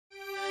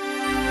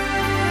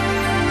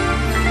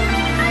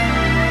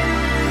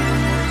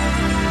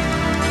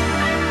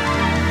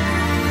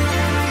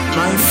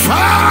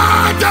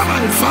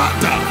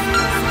Father,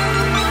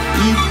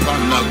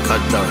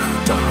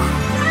 Ipalakadata.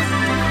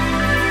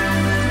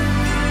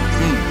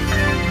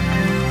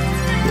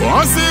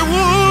 Was a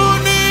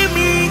wounded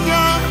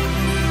minya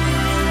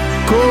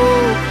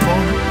kopo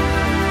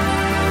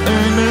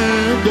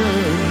enede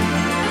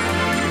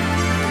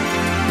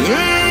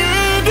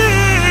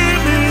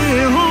edemi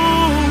ho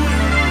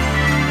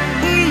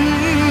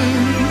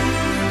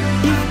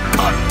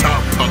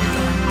ikatapa.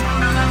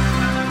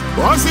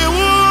 Was a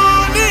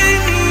wounded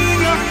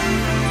minya.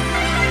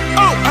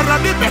 Oh,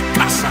 Arabi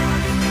Bekasa.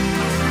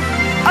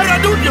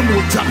 Aradu de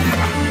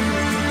Mutama.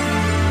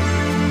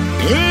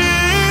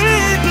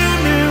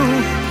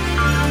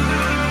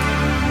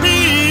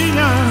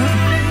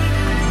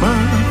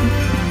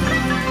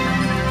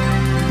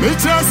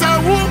 Michasa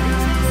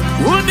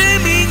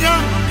Wuniminya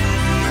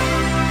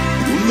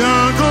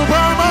Unyago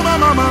Mama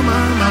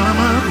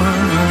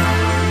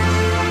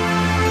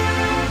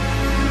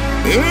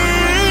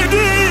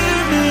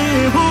Edimi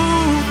Hu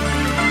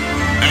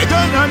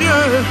Edananya.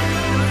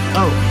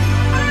 Oh,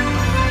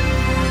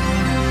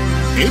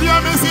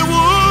 Iliamesi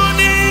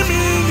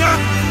Wuniminya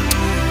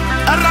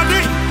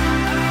Arade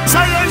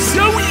Science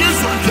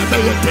Yesu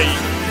Akebeyete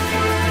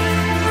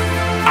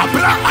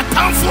Abra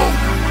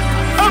Atamfo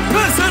a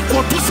person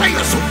called to say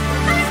so.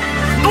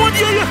 No,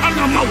 dear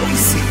Hanama won't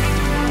see.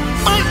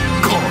 My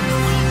God,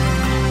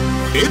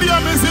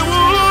 Idiom is a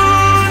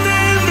woman,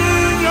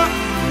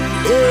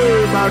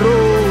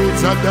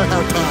 Baros at the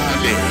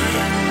Hatale.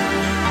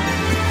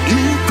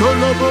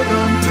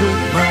 Incoloborante,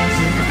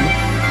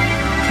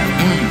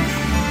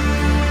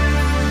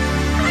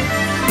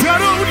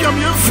 Tiaro, William,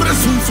 your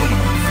friends.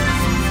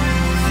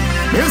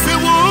 There's a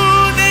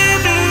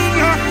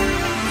woman,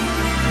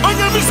 on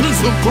your business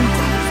of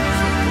comfort.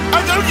 I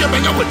don't get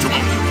better what you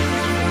want.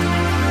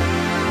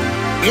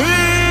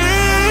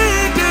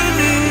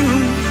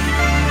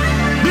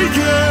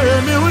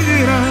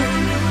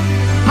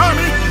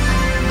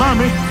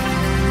 Mommy,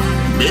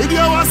 maybe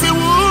I was a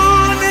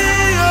woman.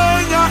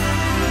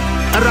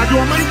 I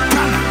radio my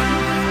car.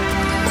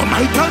 Or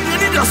my car, you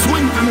need a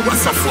swing and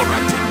was a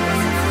forward.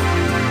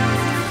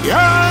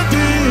 Yeah.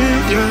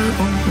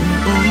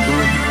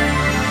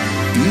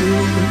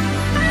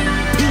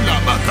 Pila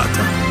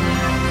Bakata.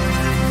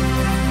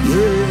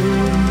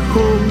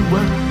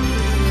 Yehovah,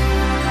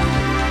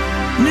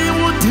 ni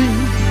wudi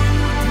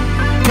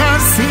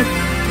kasi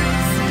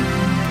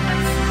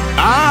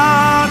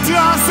ati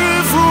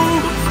asifu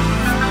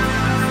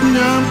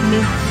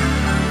nyame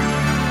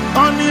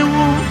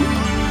oniwu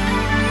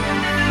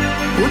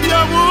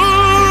udiawu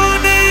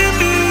ni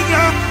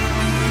minya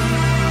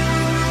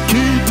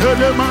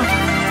kitelema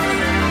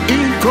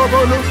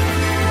inkobolo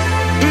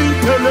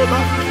intelema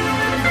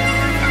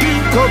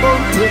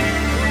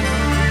inkobonte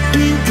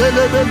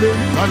Inkelebele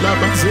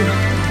palabase.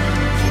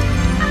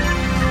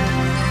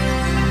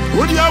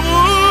 Would ya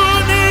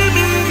wuni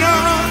minga?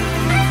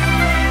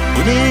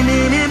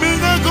 Uni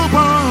minga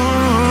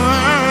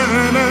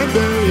kupana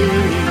day.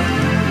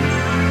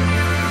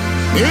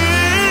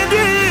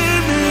 Edi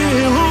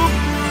ho.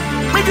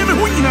 Mede me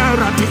hunyina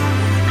rati.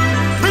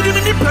 Mede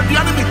me nipa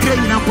biane me kra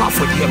nyina kwa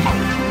afode ma.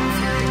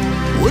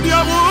 Would ya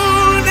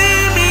wuni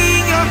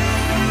minga?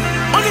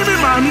 Oni me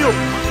mami o.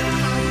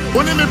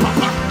 Oni me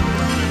papa.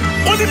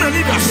 Only me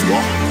need a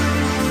sword.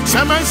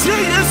 Some I say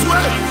yes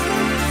way.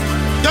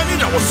 Then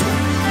it was so.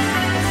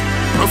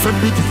 Prophet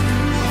Bidi.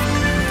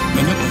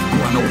 Many of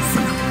you are no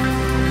friend.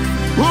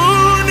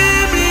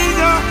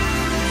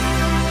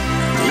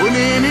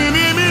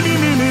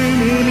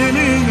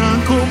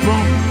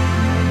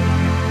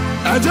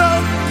 Aja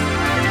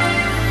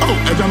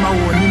ma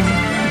woni.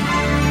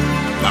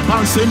 Papa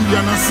send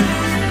ya na si.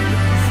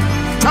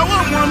 Tawa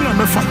mo na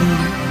me fa.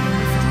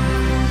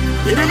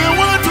 Ede me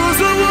want to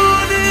so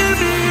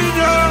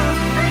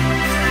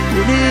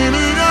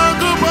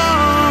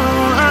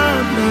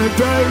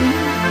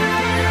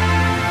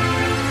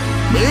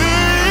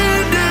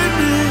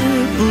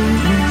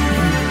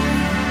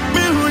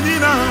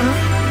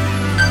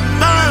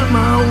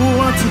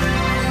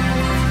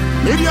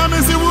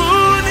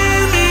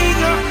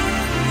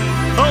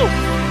oh,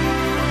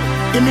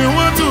 give me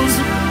one to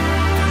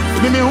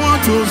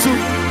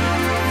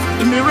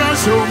give me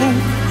rush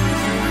home.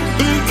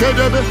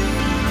 Incredible.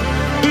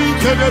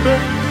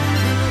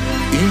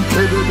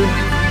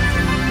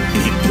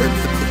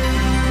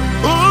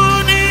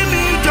 Oh,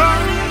 Nimiga,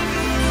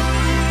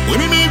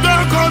 when me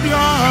back up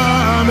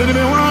ya, me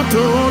want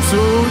to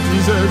so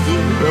Jesus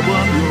in the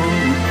one.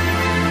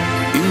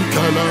 In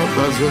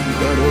Calabazon,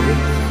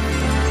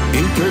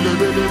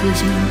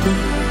 incredible.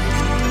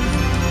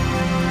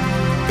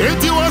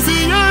 It was a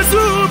year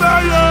to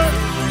buy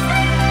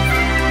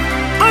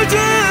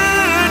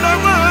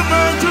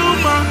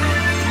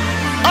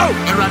oh,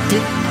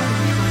 erratic.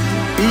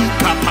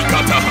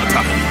 Ikapakata.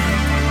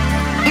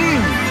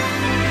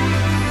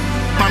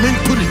 Mamin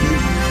tuni.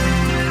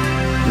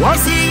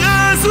 Wasi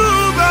Yesu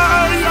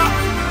baya.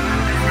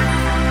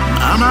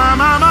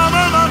 Mama.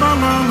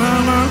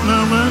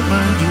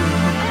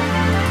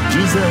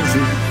 Jesus.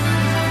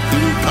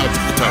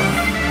 Ikatata.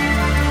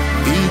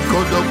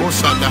 Ikodobo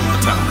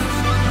sadata.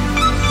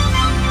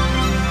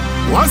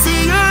 Was he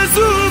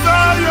Yesu?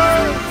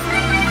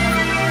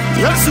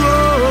 Yesu,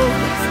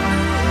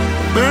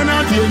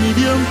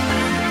 Benadium,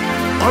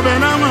 or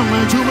Benama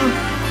Majuma.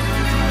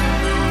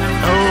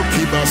 Oh,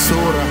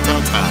 Kibasora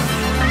Tata,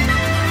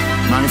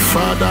 my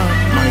father,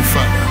 my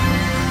father.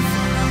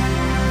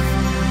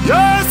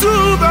 Yesu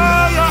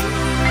Baya,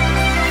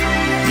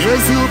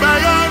 Yesu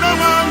Baya, no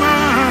mama,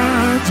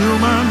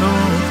 Jumano.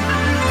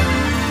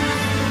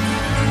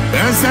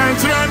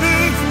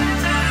 Essentially,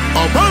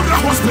 about the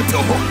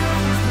hospital.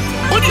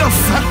 What your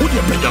fat, what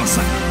your penance?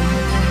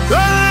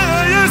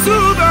 Yesu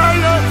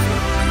Baya,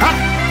 ha,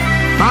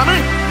 Mammy,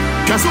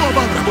 Casso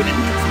about the body.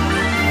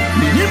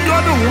 Minim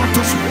don't want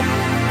to swap.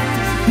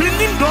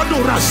 Minim don't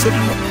rush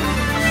anymore.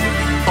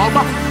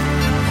 Oba,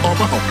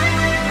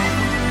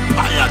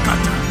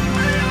 Payakata.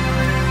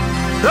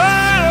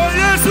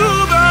 Yesu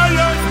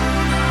Baya,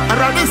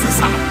 Radis,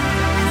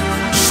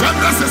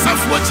 Shabras is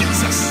for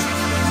Jesus.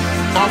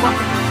 Oba,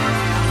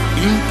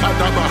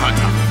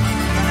 Inkadabahata.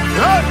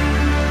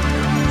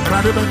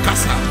 Radebe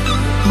Kasa,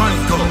 my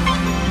God.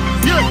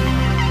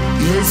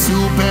 Yesu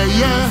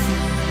Baya,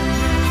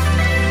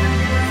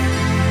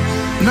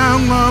 now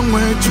I'm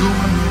with you.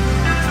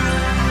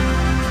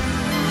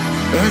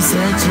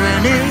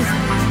 Essentially,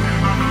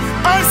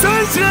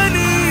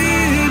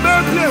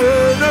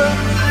 Bablana.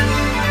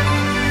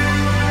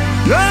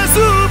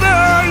 Yesu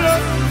Baya,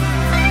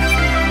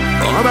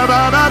 oh, Baba,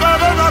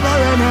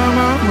 now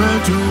I'm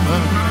with you.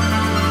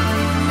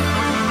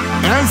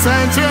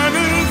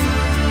 Essentially,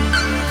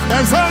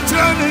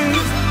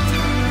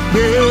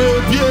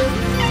 baby.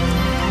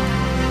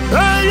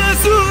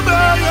 Yesu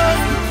Baya,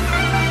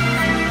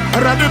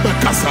 Radebe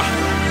Kasa,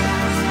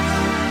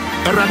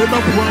 Radebe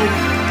Wow.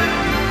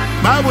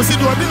 Bible said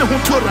you are in a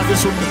hotel at the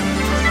summer.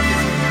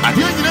 At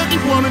the end of the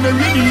one in a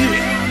year,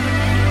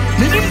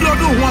 Minim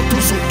Blood want to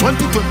so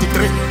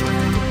 2023.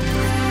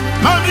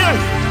 Mammy,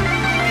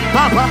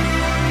 Papa,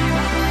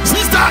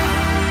 Sister,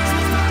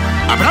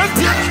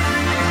 Abrantia,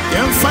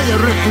 and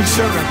fire and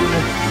share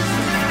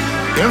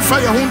and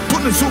fire home to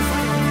the soup.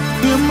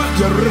 Your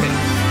ring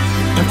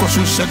and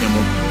Cosu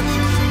Sedemo.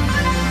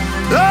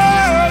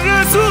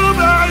 Yes,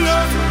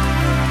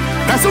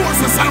 that's what's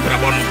the Sabra.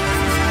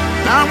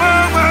 Now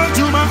I'm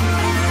Juma.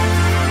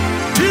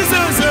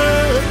 Jesus,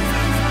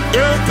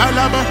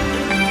 Kalaba,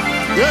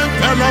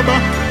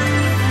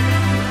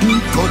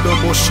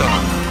 Inkodobosha.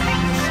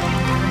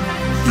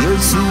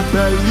 Yesu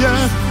Baya.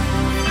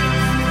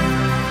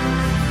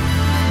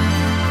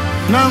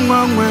 Now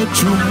I'm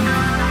Juma.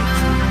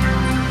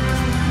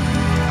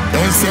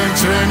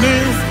 Essentially,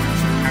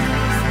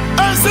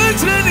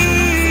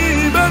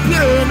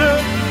 Babiana.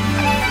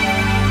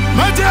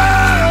 Maja,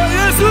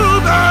 Yesu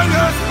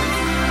Baya.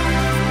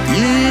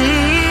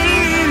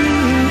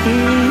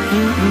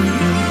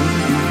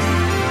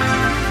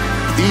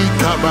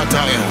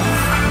 Ikabataya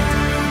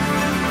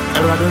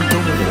Eraden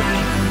Tomo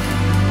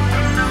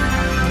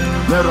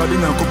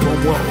Neradina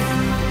Kupomwa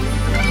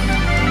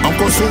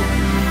Uncle So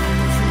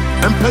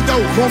Empeda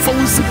Ukonfa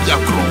Wisipia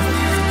Kron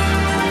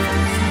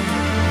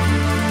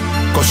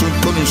Kosun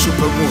Tony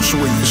Super Mosh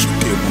when you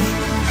shoot him.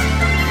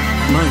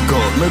 My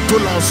God, me to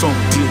love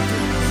something.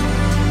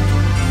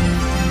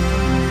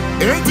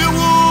 Ain't you?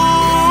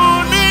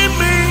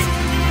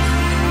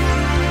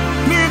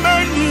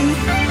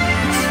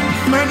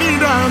 Many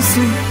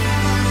dancing,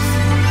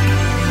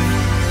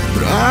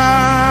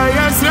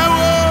 Braya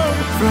Sawo,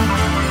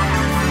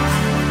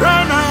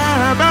 Rana,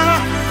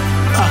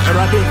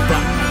 Radita.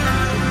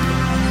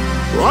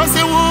 Was a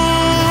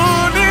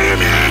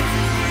woman,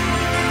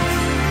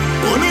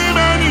 only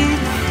many,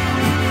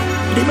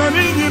 the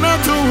many in a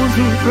toes,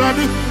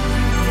 Radit.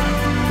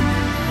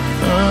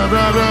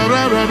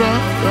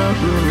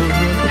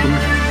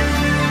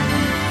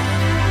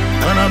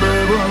 And I be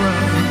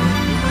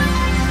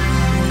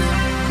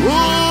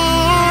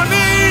oh,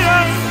 Nia,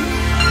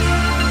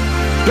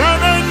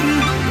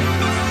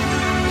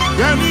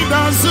 Danny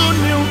Danson,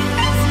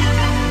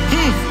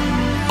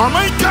 oh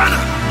my God,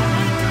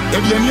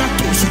 and you're not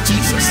to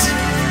Jesus.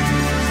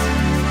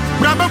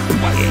 Brother,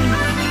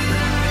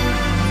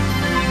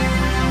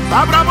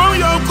 Abraham,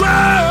 your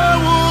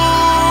grave,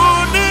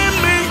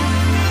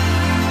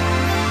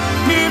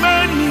 me,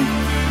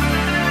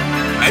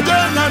 I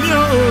don't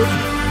know.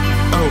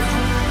 Oh,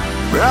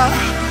 brah,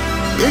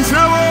 it's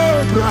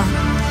our brah.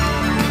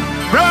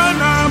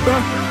 Ranaba,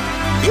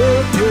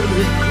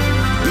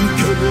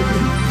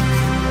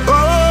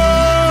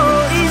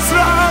 oh,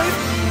 Israel,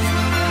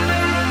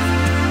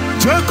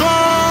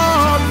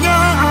 Jacob,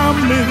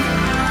 Yami,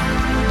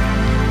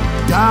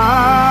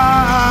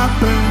 Dapena,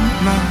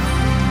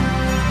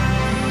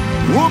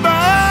 Uba,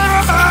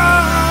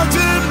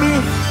 Jimmy,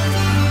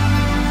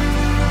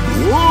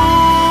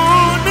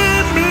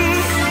 Unimi,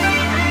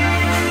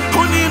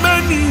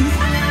 Unimani,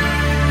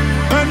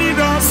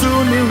 Anida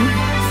Sunu,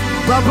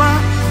 Papa.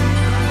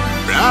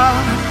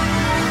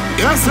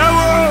 Yes, I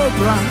will.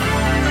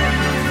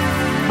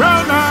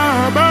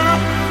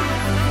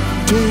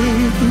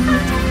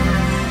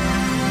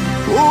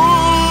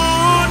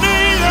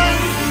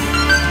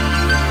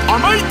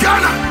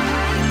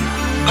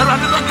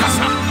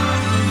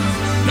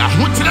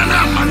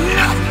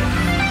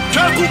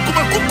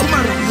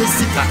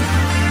 sika.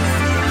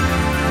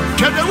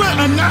 Kedewe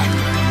ena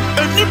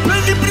enipa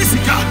libri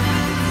sika.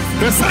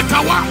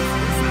 Esakawa.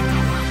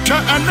 Ke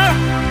ena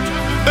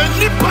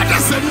enipa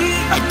dasani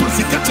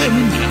atosika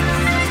teni.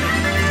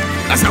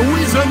 Asa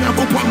wizo nya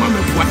kopo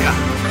mama puaya.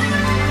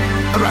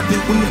 Arade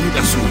kunni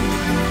daso.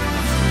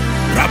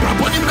 Rabra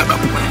boni na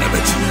babu na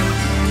beti.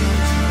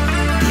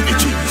 In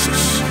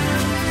Jesus.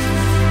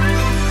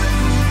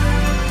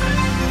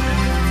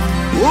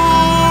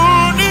 Oh,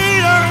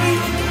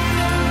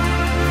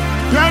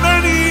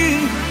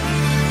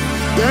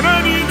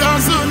 Yanani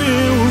doesn't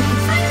you?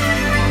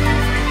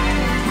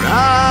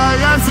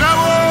 Raya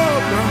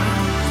Zawoba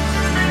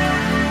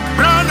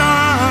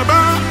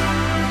Ranaba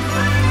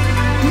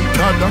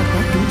Ikada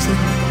Patusa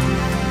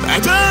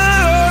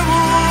Ajabunia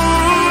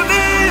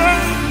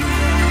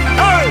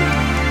Hey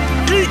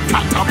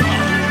Ikatapa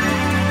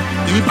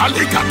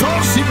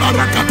Ibalikatos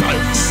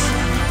Ibarakatais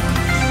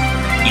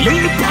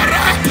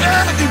Liparate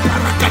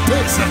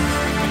Ibarakates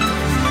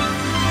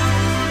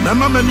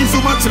Mama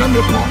Menizuma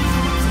Tremepo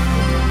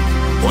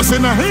was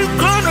in a hand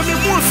gone and a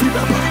more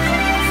freedom.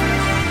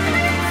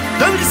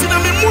 There is in a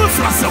more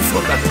for herself for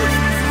that.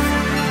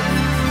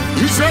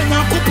 He said,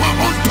 now, Kupa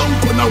on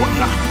Tonko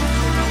Nawana.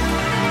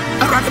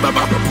 I ran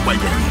about Papa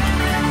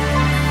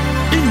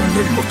in the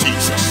name of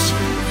Jesus.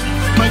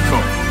 My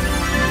God.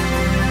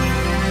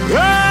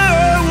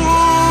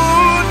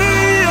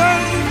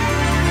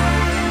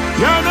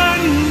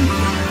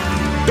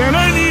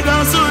 Yanani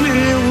doesn't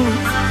you.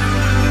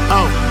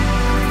 Oh.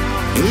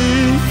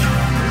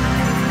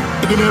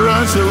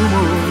 Generation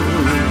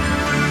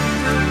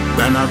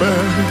Ranabe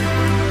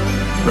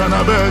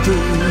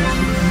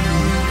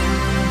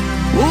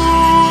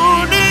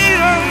Oh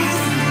dear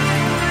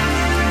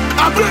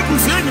Abraham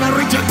said na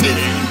rejected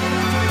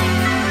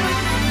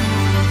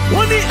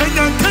One and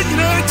young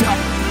Kenya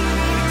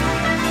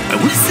and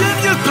we send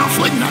you down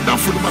for another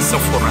for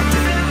myself for a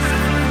day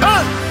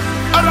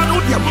I don't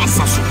know the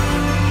master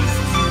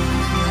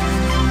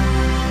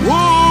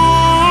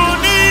Oh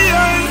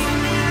dear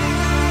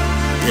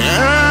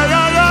Yeah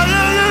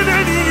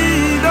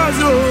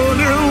that's all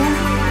you.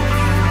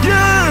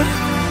 Yeah.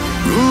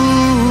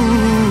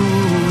 Ooh,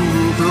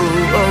 bro.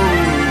 Oh.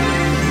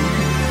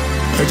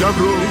 Eja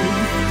bro.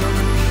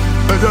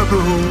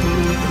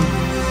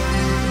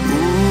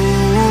 Ooh,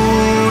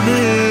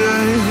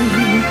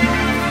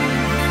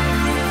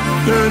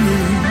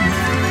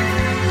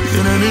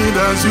 Yanani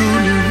that's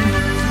you.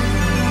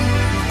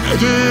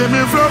 Eja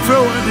me fro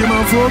and the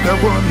man for the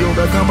one you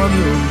become a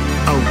new.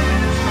 Oh.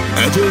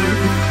 Eja.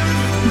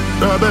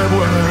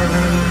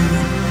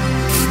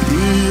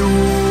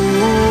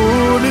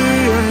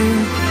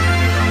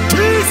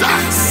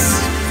 Jesus!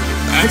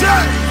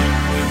 Ajay!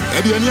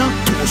 Ediania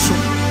Toso.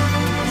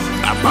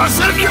 A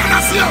person you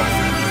are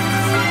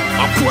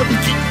a poor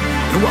biki.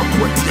 You are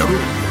poor Tiero.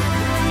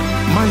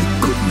 My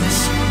goodness.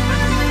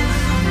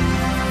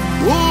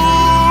 Oh!